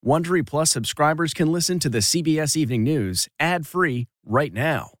Wondery Plus subscribers can listen to the CBS Evening News ad-free right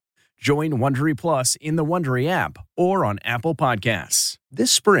now. Join Wondery Plus in the Wondery app or on Apple Podcasts.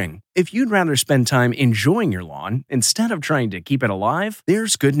 This spring, if you'd rather spend time enjoying your lawn instead of trying to keep it alive,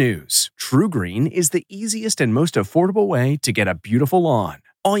 there's good news. True Green is the easiest and most affordable way to get a beautiful lawn.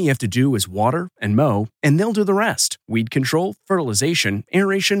 All you have to do is water and mow, and they'll do the rest. Weed control, fertilization,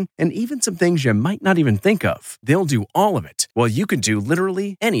 aeration, and even some things you might not even think of. They'll do all of it, while you can do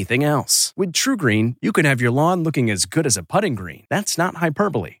literally anything else. With True Green, you can have your lawn looking as good as a putting green. That's not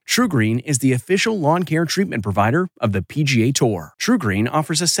hyperbole. True Green is the official lawn care treatment provider of the PGA Tour. True Green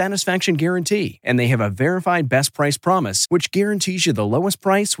offers a satisfaction guarantee, and they have a verified best price promise, which guarantees you the lowest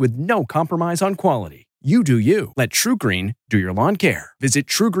price with no compromise on quality. You do you. Let True Green do your lawn care. Visit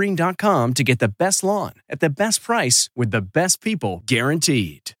TrueGreen.com to get the best lawn at the best price with the best people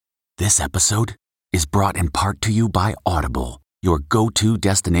guaranteed. This episode is brought in part to you by Audible, your go-to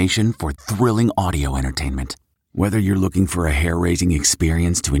destination for thrilling audio entertainment. Whether you're looking for a hair-raising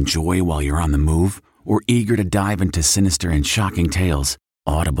experience to enjoy while you're on the move or eager to dive into sinister and shocking tales,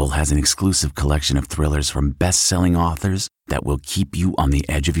 Audible has an exclusive collection of thrillers from best-selling authors that will keep you on the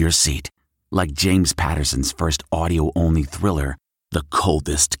edge of your seat. Like James Patterson's first audio-only thriller, The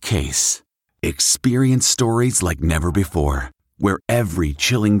Coldest Case. Experience stories like never before, where every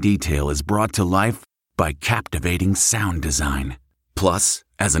chilling detail is brought to life by captivating sound design. Plus,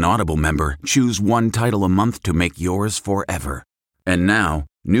 as an Audible member, choose one title a month to make yours forever. And now,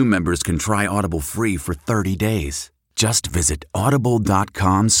 new members can try Audible free for 30 days. Just visit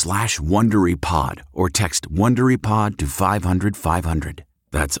audible.com/WonderyPod or text WonderyPod to 500-500.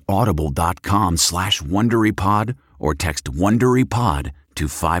 That's audible.com/WonderyPod or text WonderyPod to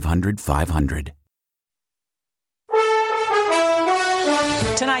 500-500.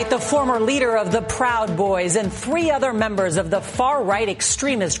 Tonight, the former leader of the Proud Boys and 3 other members of the far-right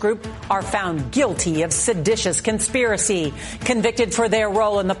extremist group are found guilty of seditious conspiracy, convicted for their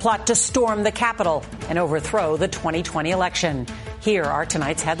role in the plot to storm the Capitol and overthrow the 2020 election. Here are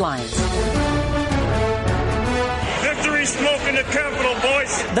tonight's headlines. Victory smoke in the Capitol,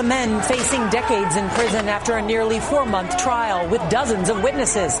 boys. The men facing decades in prison after a nearly 4-month trial with dozens of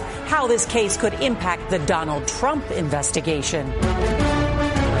witnesses. How this case could impact the Donald Trump investigation.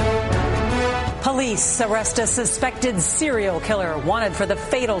 Police arrest a suspected serial killer wanted for the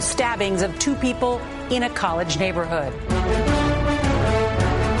fatal stabbings of 2 people in a college neighborhood.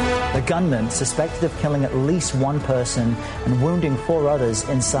 The gunman, suspected of killing at least 1 person and wounding 4 others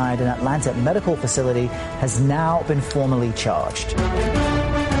inside an Atlanta medical facility, has now been formally charged.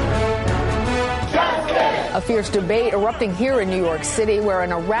 A fierce debate erupting here in New York City, where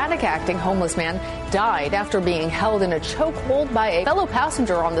an erratic-acting homeless man died after being held in a chokehold by a fellow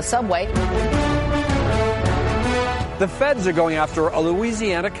passenger on the subway. The feds are going after a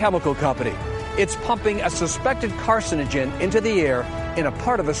Louisiana chemical company. It's pumping a suspected carcinogen into the air in a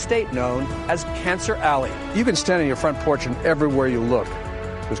part of the state known as Cancer Alley. You can stand on your front porch and everywhere you look,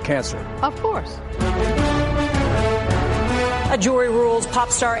 there's cancer. Of course. A jury rules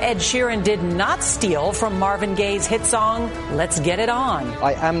pop star Ed Sheeran did not steal from Marvin Gaye's hit song, Let's Get It On.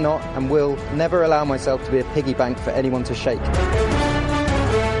 I am not and will never allow myself to be a piggy bank for anyone to shake.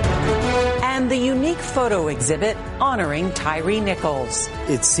 And the unique photo exhibit honoring Tyree Nichols.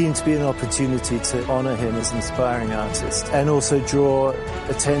 It seemed to be an opportunity to honor him as an inspiring artist and also draw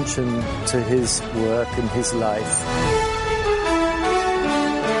attention to his work and his life.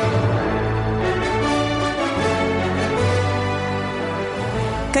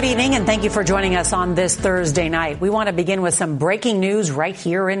 Good evening, and thank you for joining us on this Thursday night. We want to begin with some breaking news right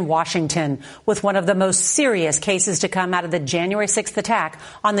here in Washington, with one of the most serious cases to come out of the January 6th attack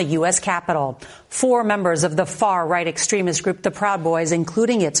on the U.S. Capitol. 4 members of the far-right extremist group, the Proud Boys,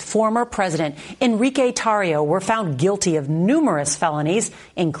 including its former president, Enrique Tarrio, were found guilty of numerous felonies,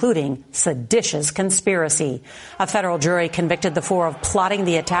 including seditious conspiracy. A federal jury convicted the 4 of plotting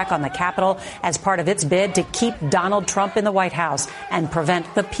the attack on the Capitol as part of its bid to keep Donald Trump in the White House and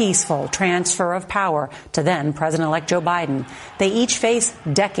prevent the peaceful transfer of power to then President-elect Joe Biden. They each face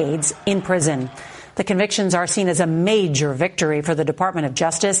decades in prison. The convictions are seen as a major victory for the Department of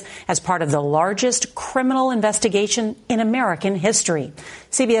Justice as part of the largest criminal investigation in American history.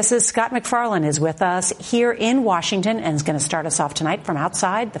 CBS's Scott MacFarlane is with us here in Washington and is going to start us off tonight from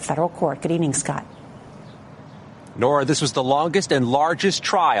outside the federal court. Good evening, Scott. Norah, this was the longest and largest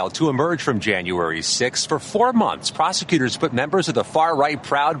trial to emerge from January 6th. For 4 months, prosecutors put members of the far-right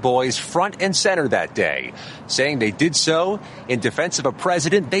Proud Boys front and center that day, saying they did so in defense of a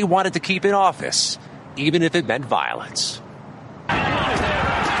president they wanted to keep in office, even if it meant violence.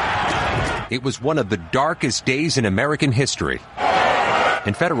 It was one of the darkest days in American history.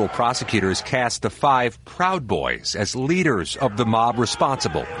 And federal prosecutors cast the 5 Proud Boys as leaders of the mob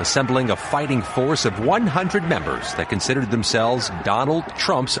responsible, assembling a fighting force of 100 members that considered themselves Donald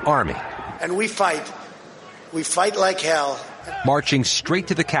Trump's army. And we fight. We fight like hell. Marching straight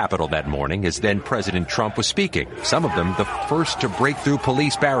to the Capitol that morning as then President Trump was speaking, some of them the first to break through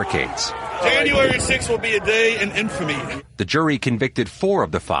police barricades. January 6th will be a day in infamy. The jury convicted 4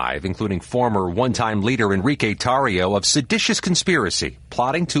 of the 5, including former one-time leader Enrique Tarrio, of seditious conspiracy,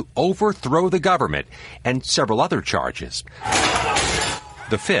 plotting to overthrow the government, and several other charges.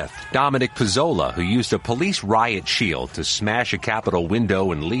 The 5th, Dominic Pizzola, who used a police riot shield to smash a Capitol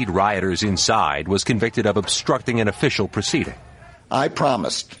window and lead rioters inside, was convicted of obstructing an official proceeding. I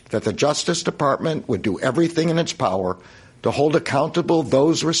promised that the Justice Department would do everything in its power to hold accountable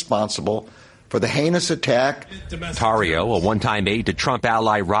those responsible for the heinous attack. Tarrio, a one-time aide to Trump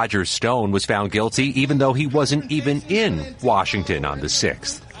ally Roger Stone, was found guilty even though he wasn't even in Washington on the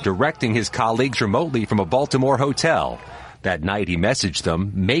 6th, directing his colleagues remotely from a Baltimore hotel. That night he messaged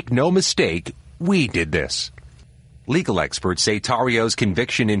them, "Make no mistake, we did this." Legal experts say Tarrio's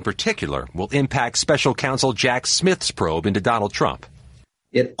conviction in particular will impact special counsel Jack Smith's probe into Donald Trump.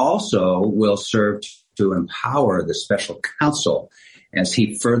 It also will serve to empower the special counsel as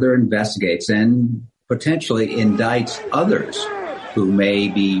he further investigates and potentially indicts others who may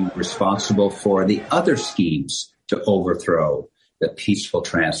be responsible for the other schemes to overthrow the peaceful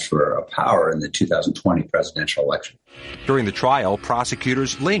transfer of power in the 2020 presidential election. During the trial,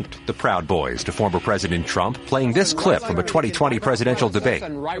 prosecutors linked the Proud Boys to former President Trump, playing this clip from a 2020 presidential debate.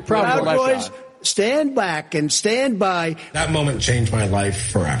 Proud Boys, stand back and stand by. That moment changed my life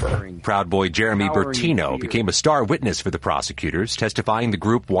forever. Proud Boy Jeremy Bertino became a star witness for the prosecutors, testifying the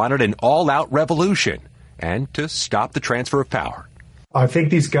group wanted an all-out revolution and to stop the transfer of power. I think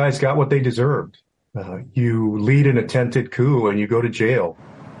these guys got what they deserved. You lead an attempted coup and you go to jail.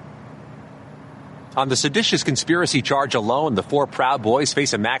 On the seditious conspiracy charge alone, the 4 Proud Boys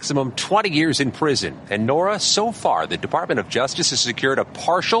face a maximum 20 years in prison. And Norah, so far, the Department of Justice has secured a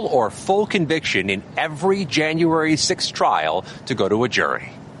partial or full conviction in every January 6th trial to go to a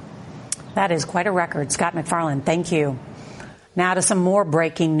jury. That is quite a record. Scott McFarland, thank you. Now to some more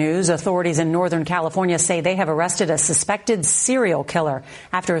breaking news. Authorities in Northern California say they have arrested a suspected serial killer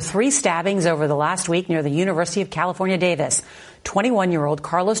after 3 stabbings over the last week near the University of California, Davis. 21-year-old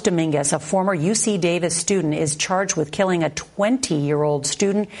Carlos Dominguez, a former UC Davis student, is charged with killing a 20-year-old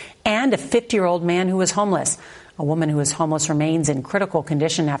student and a 50-year-old man who was homeless. A woman who is homeless remains in critical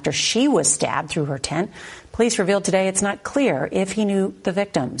condition after she was stabbed through her tent. Police revealed today it's not clear if he knew the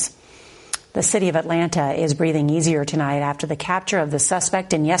victims. The city of Atlanta is breathing easier tonight after the capture of the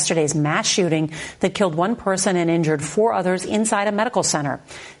suspect in yesterday's mass shooting that killed 1 person and injured 4 others inside a medical center.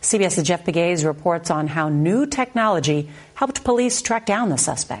 CBS's Jeff Pegues reports on how new technology helped police track down the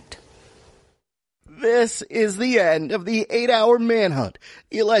suspect. This is the end of the 8-hour manhunt.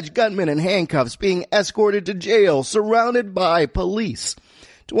 The alleged gunman in handcuffs being escorted to jail, surrounded by police.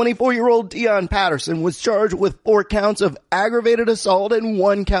 24-year-old Dion Patterson was charged with 4 counts of aggravated assault and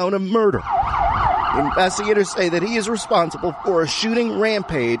 1 count of murder. Investigators say that he is responsible for a shooting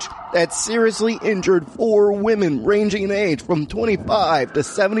rampage that seriously injured 4 women ranging in age from 25 to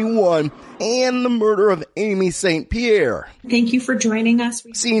 71 and the murder of Amy St. Pierre. Thank you for joining us.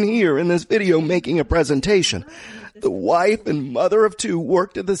 Seen here in this video making a presentation. The wife and mother of 2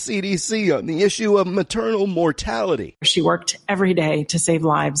 worked at the CDC on the issue of maternal mortality. She worked every day to save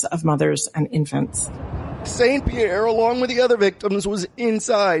lives of mothers and infants. St. Pierre, along with the other victims, was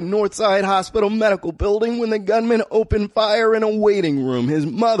inside Northside Hospital Medical Building when the gunman opened fire in a waiting room. His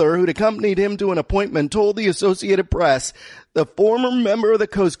mother, who'd accompanied him to an appointment, told the Associated Press the former member of the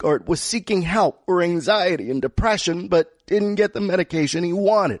Coast Guard was seeking help for anxiety and depression, but didn't get the medication he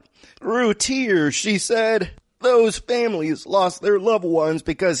wanted. Through tears, she said, "Those families lost their loved ones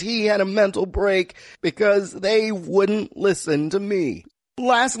because he had a mental break, because they wouldn't listen to me."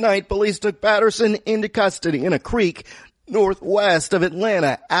 Last night, police took Patterson into custody in a creek northwest of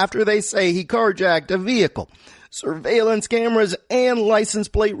Atlanta after they say he carjacked a vehicle. Surveillance cameras and license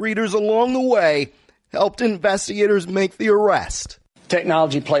plate readers along the way helped investigators make the arrest.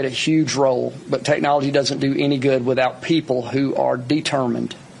 Technology played a huge role, but technology doesn't do any good without people who are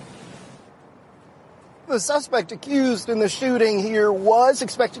determined. The suspect accused in the shooting here was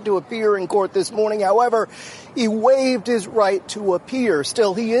expected to appear in court this morning. However, he waived his right to appear.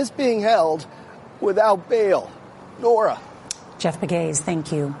 Still, he is being held without bail. Norah. Jeff Pegues,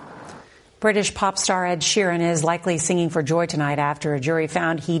 thank you. British pop star Ed Sheeran is likely singing for joy tonight after a jury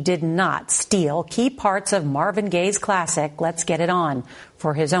found he did not steal key parts of Marvin Gaye's classic Let's Get It On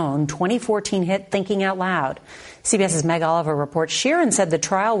for his own 2014 hit Thinking Out Loud. CBS's Meg Oliver reports Sheeran said the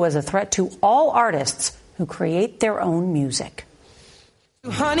trial was a threat to all artists who create their own music.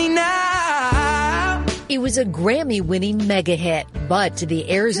 Honey, now. It was a Grammy-winning mega hit, but to the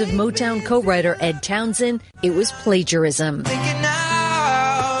heirs of Motown co-writer Ed Townsend, it was plagiarism. Let's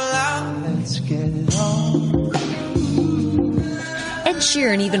get it on. Ed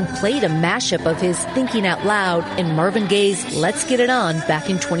Sheeran even played a mashup of his Thinking Out Loud and Marvin Gaye's Let's Get It On back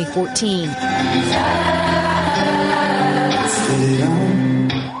in 2014.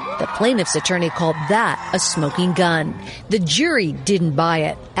 The plaintiff's attorney called that a smoking gun. The jury didn't buy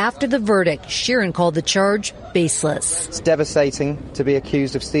it. After the verdict, Sheeran called the charge baseless. It's devastating to be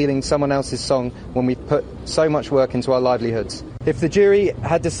accused of stealing someone else's song when we've put so much work into our livelihoods. If the jury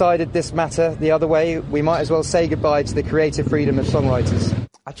had decided this matter the other way, we might as well say goodbye to the creative freedom of songwriters.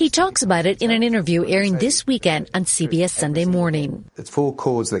 He talks about it in an interview airing this weekend on CBS Sunday Morning. It's 4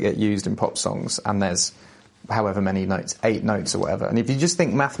 chords that get used in pop songs, and there's however many notes, 8 notes or whatever. And if you just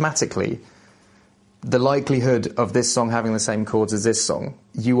think mathematically, the likelihood of this song having the same chords as this song,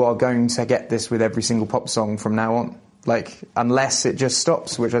 you are going to get this with every single pop song from now on. Like, unless it just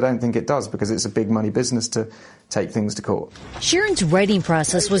stops, which I don't think it does, because it's a big money business to take things to court. Sheeran's writing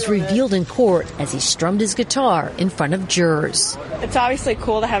process was revealed in court as he strummed his guitar in front of jurors. It's obviously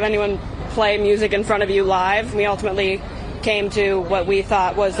cool to have anyone play music in front of you live. We ultimately came to what we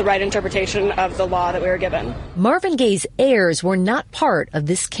thought was the right interpretation of the law that we were given. Marvin Gaye's heirs were not part of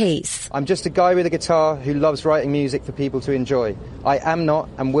this case. I'm just a guy with a guitar who loves writing music for people to enjoy. I am not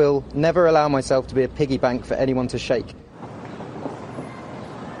and will never allow myself to be a piggy bank for anyone to shake.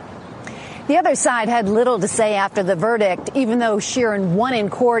 The other side had little to say after the verdict. Even though Sheeran won in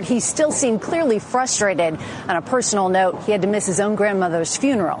court, he still seemed clearly frustrated. On a personal note, he had to miss his own grandmother's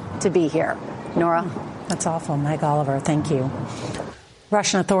funeral to be here. Norah? That's awful. Meg Oliver, thank you.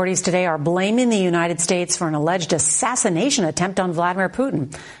 Russian authorities today are blaming the United States for an alleged assassination attempt on Vladimir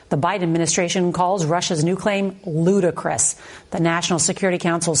Putin. The Biden administration calls Russia's new claim ludicrous. The National Security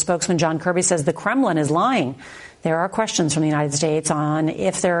Council spokesman John Kirby says the Kremlin is lying. There are questions from the United States on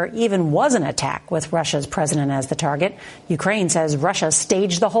if there even was an attack with Russia's president as the target. Ukraine says Russia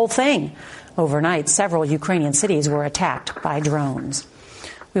staged the whole thing. Overnight, several Ukrainian cities were attacked by drones.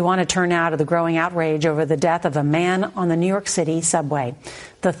 We want to turn now to the growing outrage over the death of a man on the New York City subway.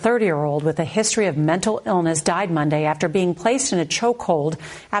 The 30-year-old with a history of mental illness died Monday after being placed in a chokehold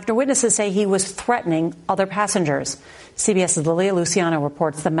after witnesses say he was threatening other passengers. CBS's Lilia Luciano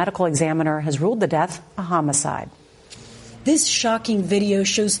reports the medical examiner has ruled the death a homicide. This shocking video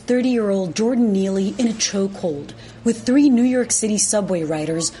shows 30-year-old Jordan Neely in a chokehold with 3 New York City subway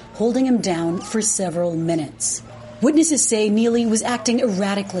riders holding him down for several minutes. Witnesses say Neely was acting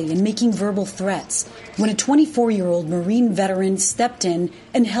erratically and making verbal threats when a 24-year-old Marine veteran stepped in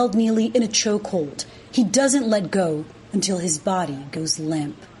and held Neely in a chokehold. He doesn't let go until his body goes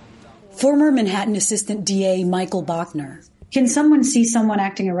limp. Former Manhattan Assistant DA Michael Bachner. Can someone see someone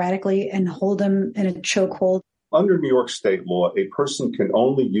acting erratically and hold them in a chokehold? Under New York state law, a person can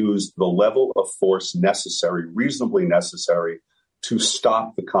only use the level of force necessary, reasonably necessary, to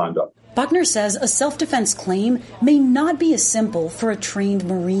stop the conduct. Bachner says a self-defense claim may not be as simple for a trained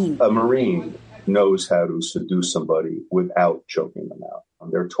Marine. A Marine knows how to seduce somebody without choking them out.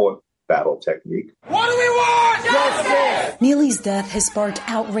 They're taught battle technique. What do we want? Justice! Neely's death has sparked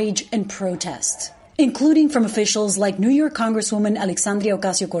outrage and protest, including from officials like New York Congresswoman Alexandria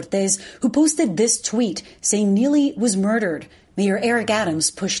Ocasio-Cortez, who posted this tweet saying Neely was murdered. Mayor Eric Adams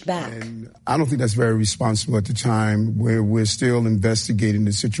pushed back. And I don't think that's very responsible at the time where we're still investigating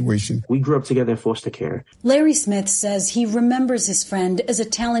the situation. We grew up together in foster care. Larry Smith says he remembers his friend as a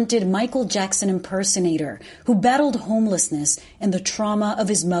talented Michael Jackson impersonator who battled homelessness and the trauma of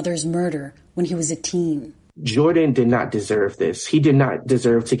his mother's murder when he was a teen. Jordan did not deserve this. He did not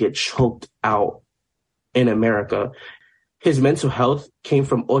deserve to get choked out in America. His mental health came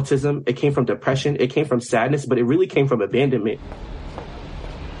from autism, it came from depression, it came from sadness, but it really came from abandonment.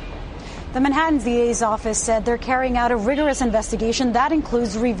 The Manhattan VA's office said they're carrying out a rigorous investigation that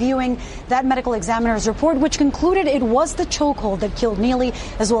includes reviewing that medical examiner's report, which concluded it was the chokehold that killed Neely,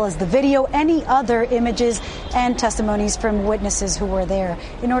 as well as the video, any other images and testimonies from witnesses who were there,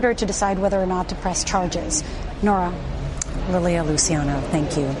 in order to decide whether or not to press charges. Norah. Lilia Luciano,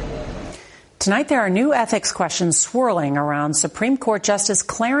 thank you. Tonight, there are new ethics questions swirling around Supreme Court Justice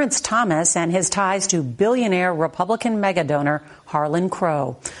Clarence Thomas and his ties to billionaire Republican megadonor Harlan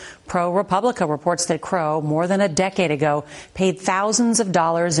Crow. ProRepublica reports that Crow, more than a decade ago, paid thousands of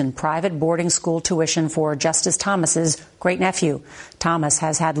dollars in private boarding school tuition for Justice Thomas's great-nephew. Thomas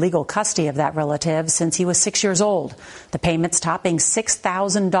has had legal custody of that relative since he was 6 years old. The payments topping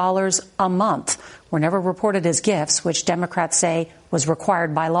 $6,000 a month were never reported as gifts, which Democrats say was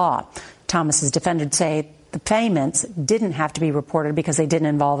required by law. Thomas's defenders say the payments didn't have to be reported because they didn't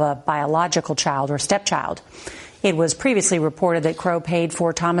involve a biological child or stepchild. It was previously reported that Crow paid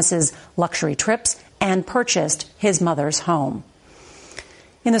for Thomas's luxury trips and purchased his mother's home.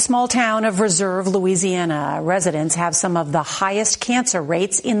 In the small town of Reserve, Louisiana, residents have some of the highest cancer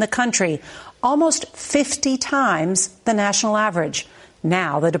rates in the country, almost 50 times the national average.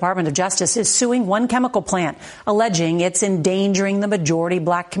 Now, the Department of Justice is suing one chemical plant, alleging it's endangering the majority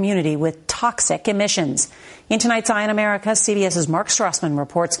black community with toxic emissions. In tonight's Eye on America, CBS's Mark Strassman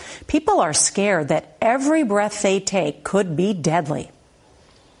reports people are scared that every breath they take could be deadly.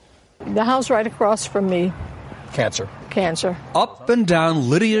 The house right across from me. Cancer. Up and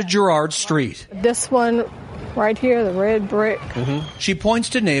down Lydia Gerard Street. This one right here, the red brick. She points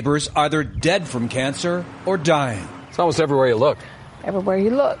to neighbors either dead from cancer or dying. It's almost everywhere you look. Everywhere you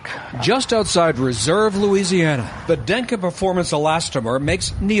look. Just outside Reserve, Louisiana, the Denka Performance Elastomer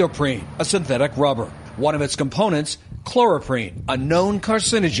makes neoprene, a synthetic rubber. One of its components, chloroprene, a known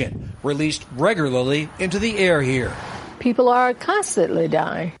carcinogen, released regularly into the air here. People are constantly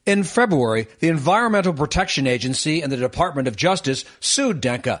dying. In February, the Environmental Protection Agency and the Department of Justice sued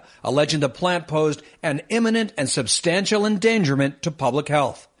Denka, alleging the plant posed an imminent and substantial endangerment to public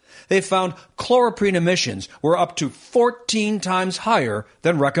health. They found chloroprene emissions were up to 14 times higher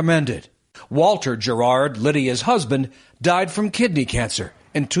than recommended. Walter Gerard, Lydia's husband, died from kidney cancer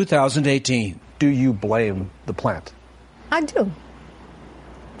in 2018. Do you blame the plant? I do.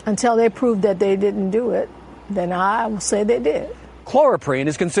 Until they prove that they didn't do it, then I will say they did. Chloroprene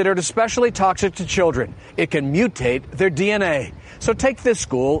is considered especially toxic to children. It can mutate their DNA. So take this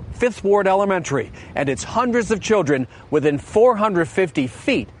school, 5th Ward Elementary, and its hundreds of children within 450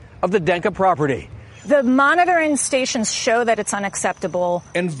 feet of the Denka property. The monitoring stations show that it's unacceptable.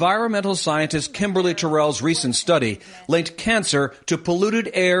 Environmental scientist Kimberly Terrell's recent study linked cancer to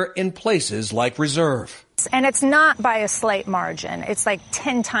polluted air in places like Reserve. And it's not by a slight margin. It's like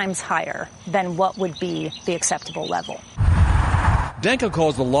 10 times higher than what would be the acceptable level. Denka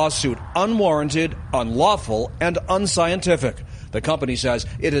calls the lawsuit unwarranted, unlawful, and unscientific. The company says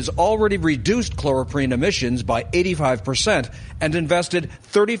it has already reduced chloroprene emissions by 85% and invested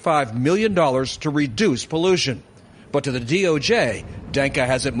 $35 million to reduce pollution. But to the DOJ, Denka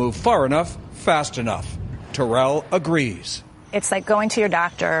hasn't moved far enough, fast enough. Terrell agrees. It's like going to your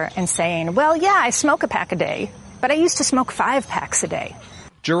doctor and saying, well, yeah, I smoke a pack a day, but I used to smoke 5 packs a day.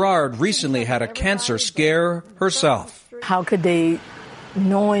 Gerard recently had a cancer scare herself. How could they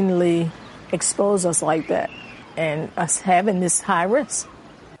knowingly expose us like that? And us having this high risk.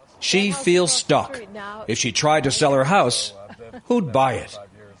 She feels stuck. If she tried to sell her house, who'd buy it?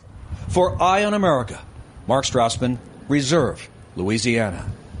 For Eye on America, Mark Strassman, Reserve, Louisiana.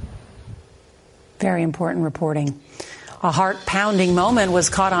 Very important reporting. A heart-pounding moment was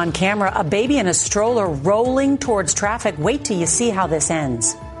caught on camera. A baby in a stroller rolling towards traffic. Wait till you see how this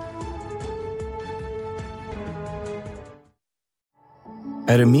ends.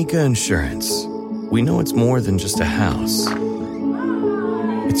 At Amica Insurance, we know it's more than just a house.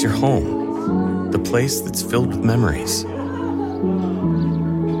 It's your home, the place that's filled with memories.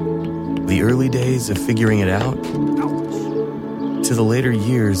 The early days of figuring it out, to the later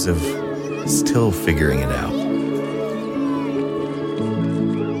years of still figuring it out.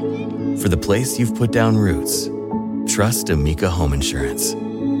 For the place you've put down roots, trust Amica Home Insurance.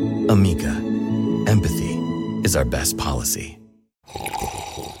 Amica, empathy is our best policy.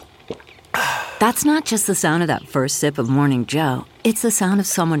 That's not just the sound of that first sip of Morning Joe. It's the sound of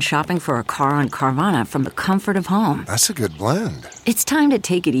someone shopping for a car on Carvana from the comfort of home. That's a good blend. It's time to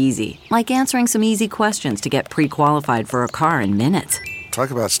take it easy, like answering some easy questions to get pre-qualified for a car in minutes.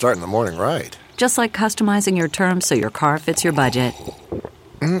 Talk about starting the morning right. Just like customizing your terms so your car fits your budget.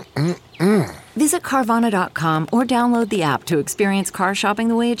 Visit Carvana.com or download the app to experience car shopping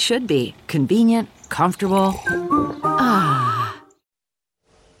the way it should be. Convenient, comfortable. Ah.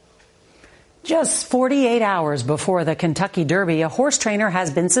 Just 48 hours before the Kentucky Derby, a horse trainer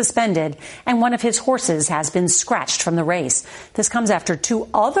has been suspended and one of his horses has been scratched from the race. This comes after 2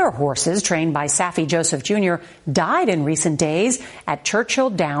 other horses trained by Saffie Joseph Jr. died in recent days at Churchill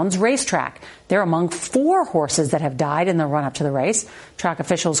Downs racetrack. They're among 4 horses that have died in the run-up to the race. Track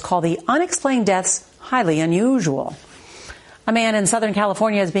officials call the unexplained deaths highly unusual. A man in Southern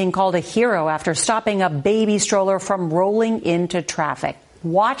California is being called a hero after stopping a baby stroller from rolling into traffic.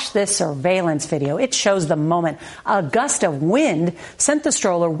 Watch this surveillance video. It shows the moment a gust of wind sent the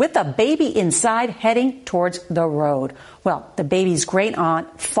stroller with a baby inside heading towards the road. Well, the baby's great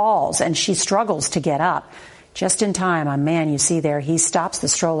aunt falls and she struggles to get up. Just in time, a man you see there, he stops the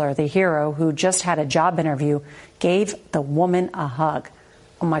stroller. The hero, who just had a job interview, gave the woman a hug.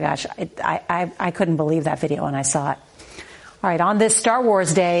 Oh my gosh, I couldn't believe that video when I saw it. All right, on this Star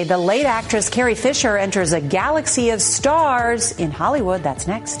Wars day, the late actress Carrie Fisher enters a galaxy of stars in Hollywood. That's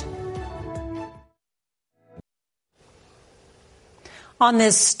next. On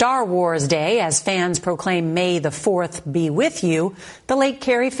this Star Wars day, as fans proclaim May the 4th be with you, the late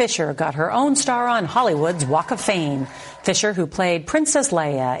Carrie Fisher got her own star on Hollywood's Walk of Fame. Fisher, who played Princess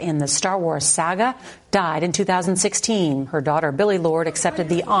Leia in the Star Wars saga, died in 2016. Her daughter, Billie Lourd, accepted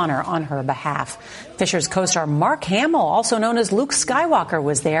the honor on her behalf. Fisher's co-star Mark Hamill, also known as Luke Skywalker,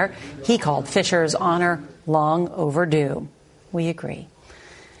 was there. He called Fisher's honor long overdue. We agree.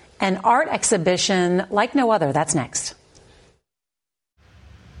 An art exhibition like no other. That's next.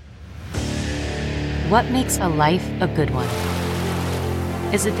 What makes a life a good one?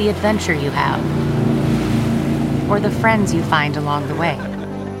 Is it the adventure you have? Or the friends you find along the way?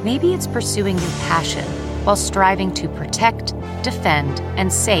 Maybe it's pursuing your passion while striving to protect, defend,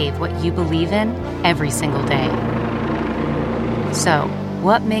 and save what you believe in every single day. So,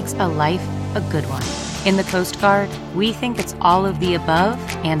 what makes a life a good one? In the Coast Guard, we think it's all of the above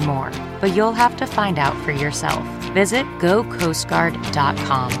and more, but you'll have to find out for yourself. Visit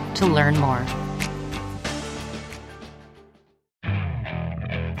gocoastguard.com to learn more.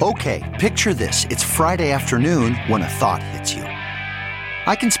 Okay, picture this. It's Friday afternoon when a thought hits you.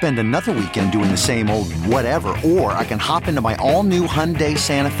 I can spend another weekend doing the same old whatever, or I can hop into my all-new Hyundai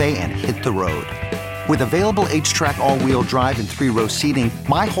Santa Fe and hit the road. With available H-Track all-wheel drive and 3-row seating,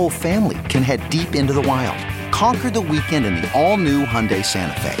 my whole family can head deep into the wild. Conquer the weekend in the all-new Hyundai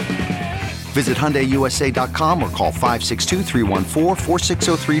Santa Fe. Visit HyundaiUSA.com or call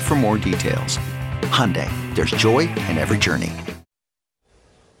 562-314-4603 for more details. Hyundai, there's joy in every journey.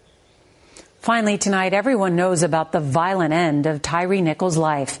 Finally tonight, everyone knows about the violent end of Tyre Nichols'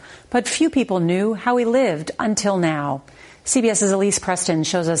 life, but few people knew how he lived until now. CBS's Elise Preston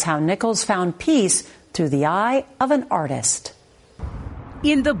shows us how Nichols found peace through the eye of an artist.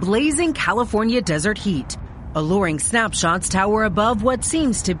 In the blazing California desert heat, alluring snapshots tower above what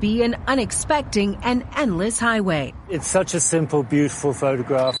seems to be an unexpected and endless highway. It's such a simple, beautiful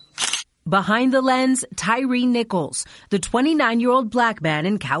photograph. Behind the lens, Tyre Nichols, the 29-year-old black man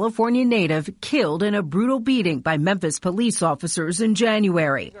and California native killed in a brutal beating by Memphis police officers in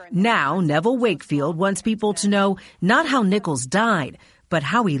January. Now, Neville Wakefield wants people to know not how Nichols died, but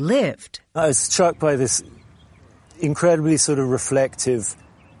how he lived. I was struck by this incredibly sort of reflective,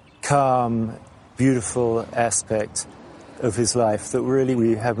 calm, beautiful aspect of his life that really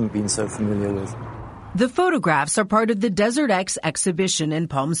we haven't been so familiar with. The photographs are part of the Desert X exhibition in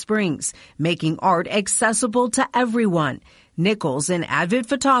Palm Springs, making art accessible to everyone. Nichols, an avid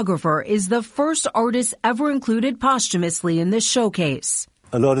photographer, is the first artist ever included posthumously in this showcase.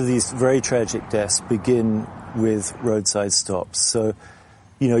 A lot of these very tragic deaths begin with roadside stops. So,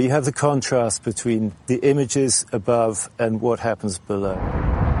 you have the contrast between the images above and what happens below.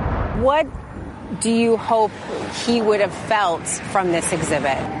 What do you hope he would have felt from this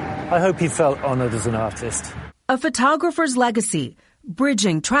exhibit? I hope he felt honored as an artist. A photographer's legacy,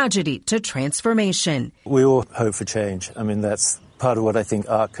 bridging tragedy to transformation. We all hope for change. I mean, that's part of what I think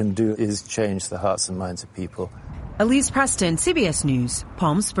art can do, is change the hearts and minds of people. Elise Preston, CBS News,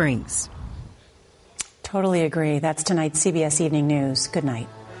 Palm Springs. Totally agree. That's tonight's CBS Evening News. Good night.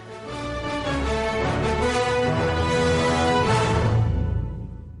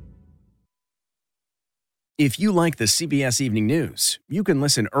 If you like the CBS Evening News, you can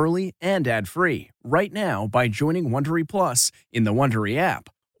listen early and ad-free right now by joining Wondery Plus in the Wondery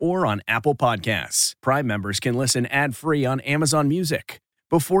app or on Apple Podcasts. Prime members can listen ad-free on Amazon Music.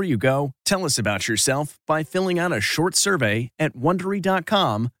 Before you go, tell us about yourself by filling out a short survey at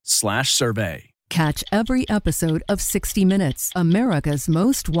Wondery.com/survey. Catch every episode of 60 Minutes, America's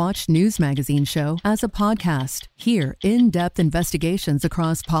most watched news magazine show, as a podcast. Hear in-depth investigations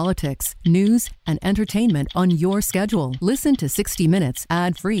across politics, news, and entertainment on your schedule. Listen to 60 Minutes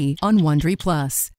ad-free on Wondery Plus.